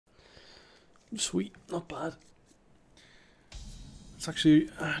Sweet, not bad. It's actually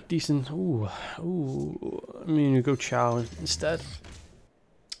decent. Ooh. I mean, you go Chow instead.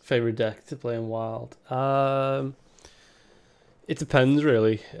 Favorite deck to play in Wild? It depends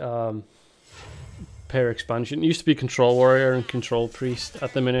really. Pair expansion. It used to be Control Warrior and Control Priest.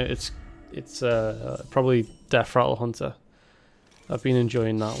 At the minute, it's probably Death Rattle Hunter. I've been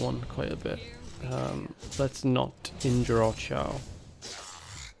enjoying that one quite a bit. Let's not injure our Chow.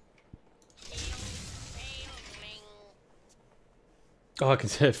 Oh, I can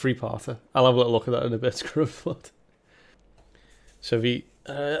say a free parther. I'll have a little look at that in a bit. Scrubflood. So I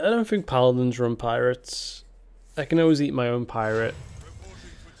don't think Paladins run pirates. I can always eat my own pirate.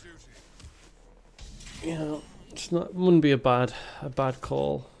 You know, wouldn't be a bad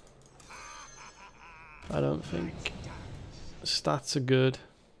call. I don't think. Stats are good.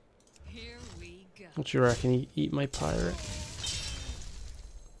 What do you reckon? Eat my pirate?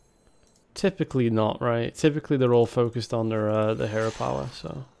 Typically not, right? Typically they're all focused on their hero power,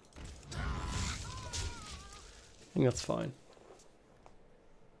 so I think that's fine.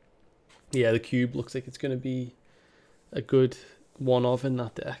 Yeah, the cube looks like it's going to be a good one-of in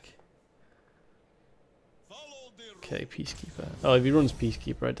that deck. Okay, Peacekeeper. Oh, if he runs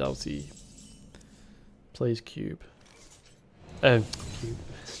Peacekeeper, I doubt he plays cube. Cube.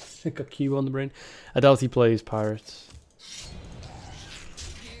 I got cube on the brain. I doubt he plays pirates.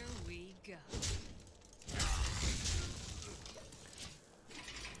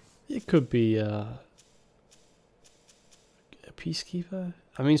 It could be a Peacekeeper.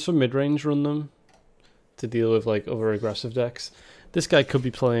 I mean, some mid-range run them to deal with like other aggressive decks. This guy could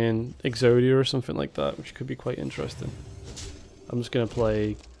be playing Exodia or something like that, which could be quite interesting. I'm just going to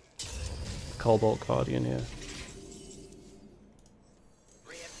play Cobalt Guardian here.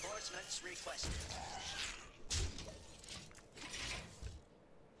 Reinforcements requested.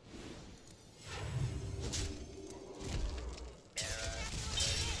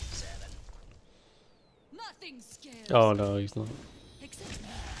 Oh no, he's not.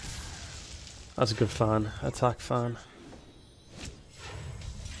 That's a good fan. Attack fan.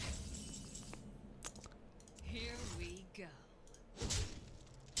 Here we go.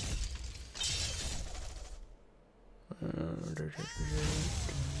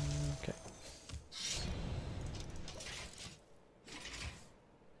 Okay.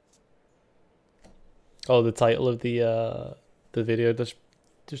 Oh, the title of the video just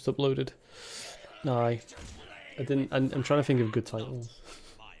uploaded. No, I didn't. I'm trying to think of good titles.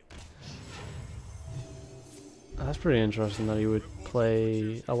 That's pretty interesting that he would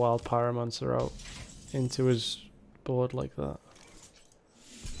play a wild pyromancer out into his board like that.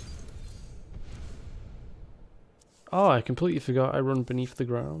 Oh, I completely forgot I run Beneath the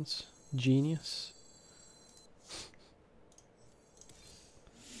Grounds. Genius.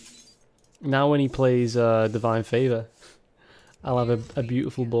 Now when he plays Divine Favor, I'll have a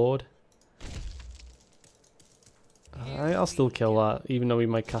beautiful board. I'll still kill that, even though he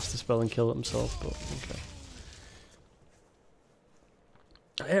might cast a spell and kill it himself, but okay.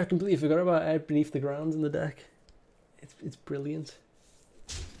 Yeah, I completely forgot about Beneath the Grounds in the deck. It's brilliant.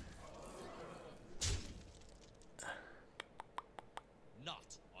 Not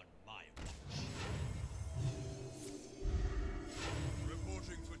on my watch.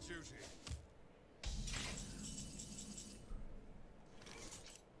 Reporting for duty.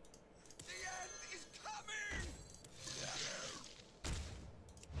 The end is coming.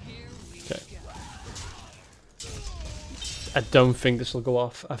 Okay. I don't think this will go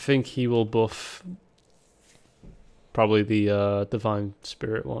off. I think he will buff probably the Divine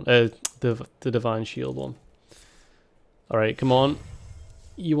Spirit one. The Divine Shield one. Alright, come on.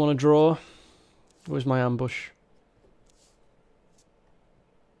 You want to draw? Where's my ambush?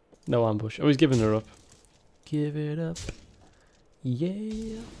 No ambush. Oh, he's giving her up. Give it up.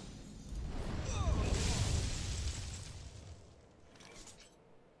 Yeah.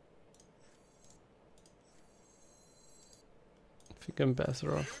 I think I'm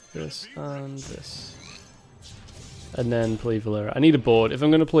better off this and this. And then play Valera. I need a board. If I'm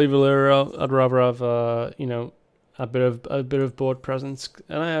going to play Valera, I'd rather have, you know, a bit of board presence.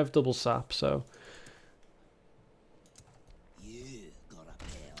 And I have double sap, so.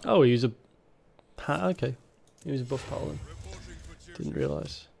 Oh, he was a. Okay. He was a buff paladin. Didn't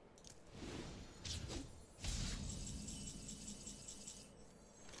realise.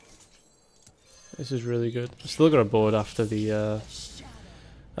 This is really good. I still got a board after the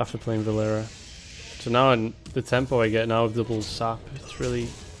after playing Valera. So now in the tempo I get now of double sap, it's really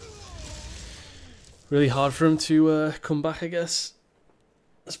hard for him to come back, I guess.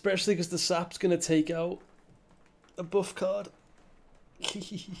 Especially because the sap's gonna take out a buff card.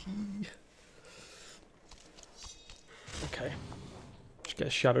 Okay. Just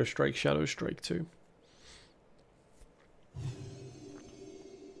get Shadow Strike too.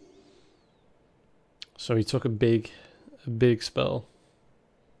 So he took a big spell.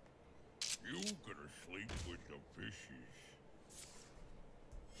 You gonna sleep with the fishes.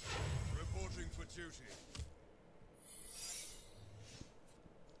 Reporting for duty.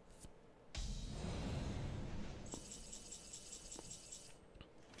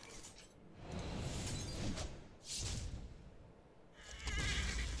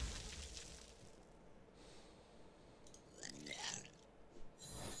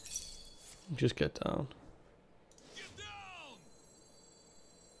 Just get down. Get down!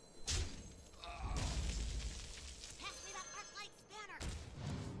 Pass me that arc light spanner.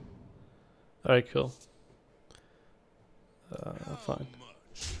 Alright, cool. Fine.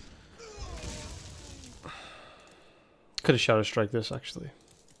 Much. Could have Shadow Strike this actually.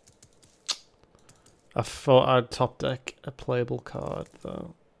 I thought I'd top deck a playable card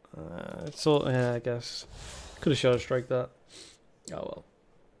though. It's all, yeah, I guess. Could have Shadow Strike that. Oh well.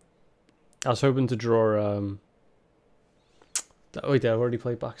 I was hoping to draw wait, I've already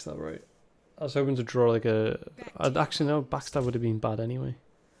played Backstab, right? I was hoping to draw like I'd actually no, Backstab would have been bad anyway.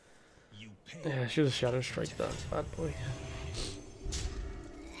 You pay. Yeah, I should have Shadow Strike that bad boy.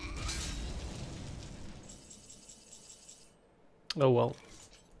 Oh well.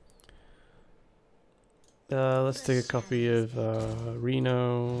 Let's take a copy of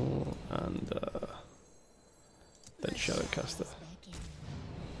Reno and then Shadowcaster.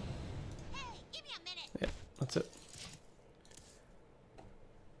 Hey, give me a minute. Yeah, that's it.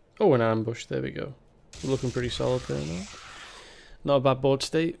 Oh, an ambush. There we go. We're looking pretty solid there now. Not a bad board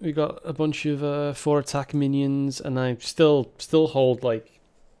state. We got a bunch of 4 attack minions, and I still hold like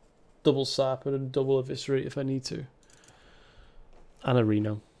double sap and double eviscerate if I need to, and a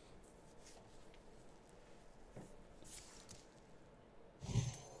Reno.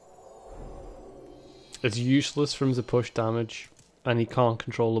 It's useless for him to push damage, and he can't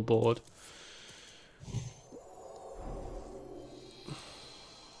control the board.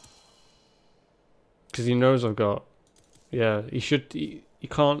 Because he knows I've got... Yeah, he should... He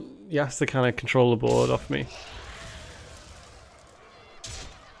can't... He has to kind of control the board off me.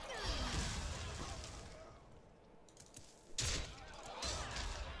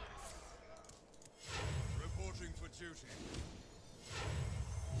 Reporting for duty.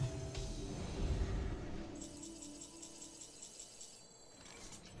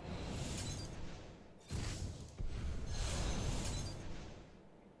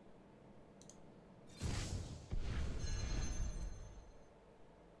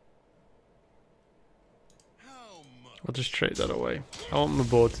 How much? I'll just trade that away. I want my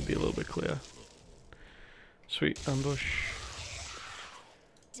board to be a little bit clear. Sweet ambush.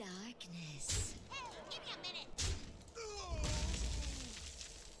 Darkness. Hey, give me a minute.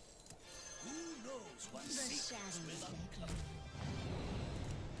 Who knows what The shadows beckon.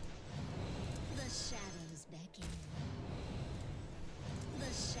 The shadows beckon.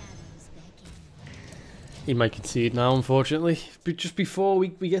 The shadows beckon. He might concede now, unfortunately. But just before we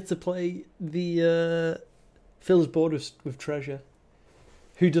get to play the Phil's board with treasure.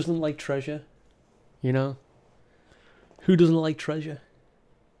 Who doesn't like treasure? You know? Who doesn't like treasure?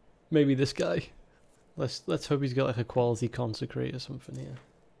 Maybe this guy. Let's hope he's got like a quality consecrate or something here.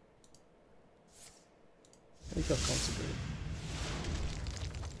 He's got consecrate.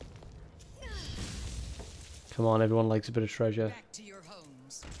 Come on, everyone likes a bit of treasure. Back to your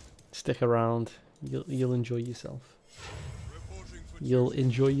homes. Stick around. You'll enjoy yourself. Reporting for You'll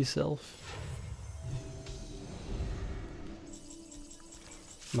enjoy yourself.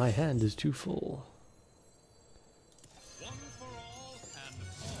 My hand is too full. one for all and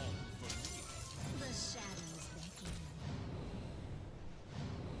all for me. The shadows beckon.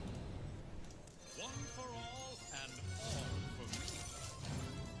 One for all and all for me.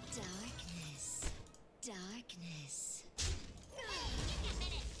 Darkness. Darkness. Give me a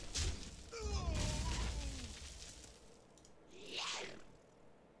minute.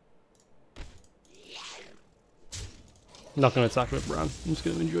 I'm not going to attack with Bran. I'm just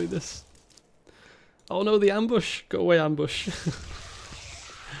going to enjoy this. Oh no, the ambush! Go away, ambush.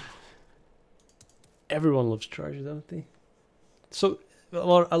 Everyone loves treasure, don't they? So, a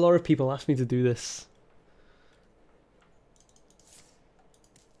lot of people ask me to do this.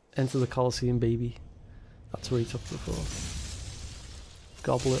 Enter the Colosseum, baby. That's where he took before.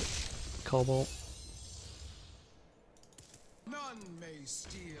 Goblet. Cobalt. None may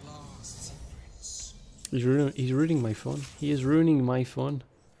steal our secrets. He's ruining my fun. He is ruining my fun.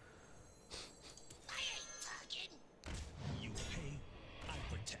 I ain't talking. You pay, I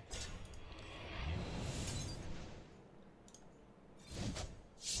protect.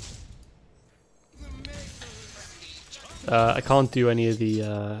 I can't do any of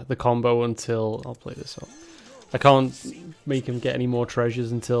the combo until I'll play this up. I can't make him get any more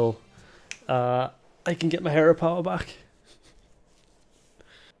treasures until I can get my hero power back.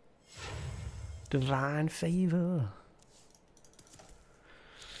 Divine favor.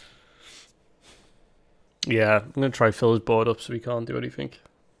 Yeah, I'm gonna try fill his board up so he can't do anything.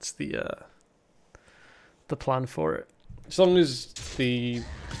 It's the plan for it. As long as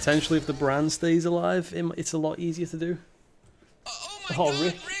potentially if the brand stays alive, it's a lot easier to do.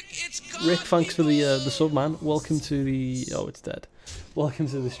 Oh, Rick, thanks for the sub, man. Welcome to the... Oh, it's dead. Welcome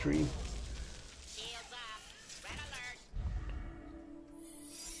to the stream.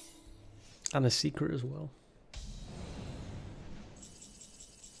 And a secret as well.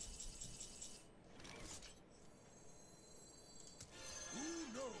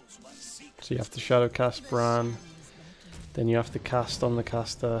 So you have to shadow cast Bran. Then you have to cast on the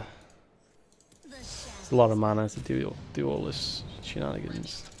caster. It's a lot of mana to do all this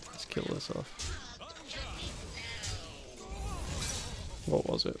shenanigans. Let's kill this off. What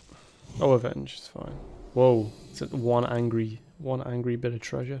was it? Oh, Avenge. It's fine. Whoa! It's one angry bit of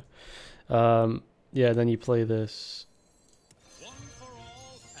treasure. Yeah. Then you play this.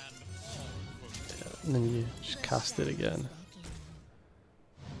 And then you just cast it again.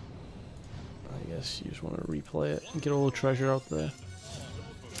 I guess you just want to replay it and get all the treasure out there.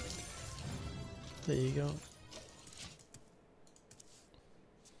 There you go.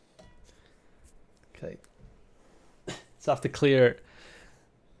 Okay. So I have to clear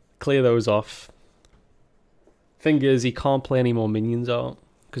those off. Thing is, you can't play any more minions out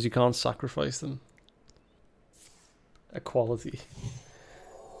because you can't sacrifice them. Equality.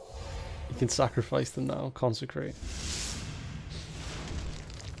 You can sacrifice them now. Consecrate.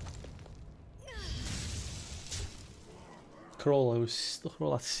 Look at all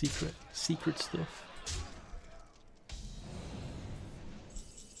that secret stuff.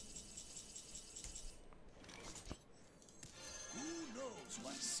 Who knows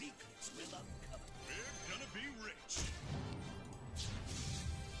what secrets will uncover? We're gonna be rich.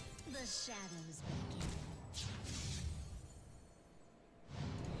 The shadows beckon.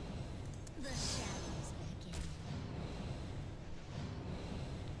 The shadows beckon.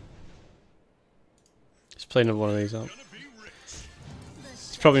 Just play another one of these out.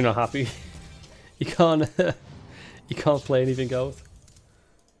 He's probably not happy. You can't play anything out.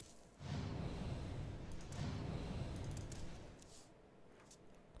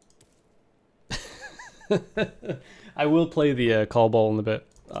 I will play the call ball in a bit.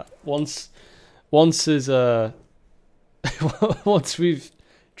 Once we've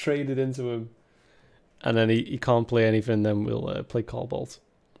traded into him, and then he can't play anything, then we'll play Cobalt.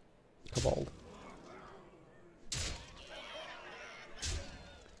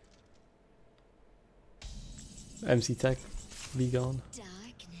 MC Tech, be gone.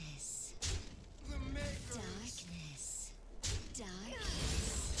 Darkness.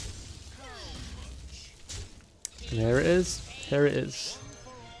 And here it is. Here it is.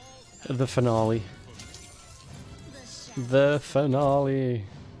 The finale. The finale.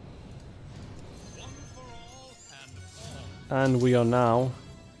 And we are now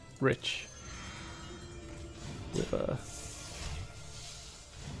rich. With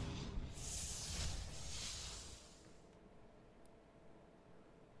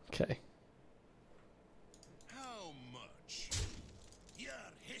okay. How much? Your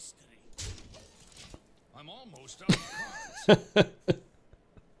history. I'm almost out of cards.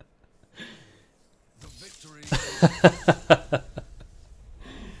 The victory.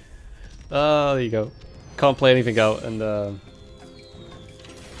 Oh, there you go. Can't play anything out, and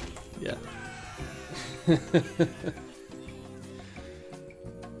yeah.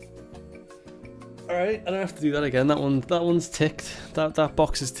 All right, I don't have to do that again. That one's ticked. That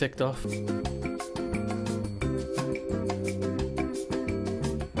box is ticked off.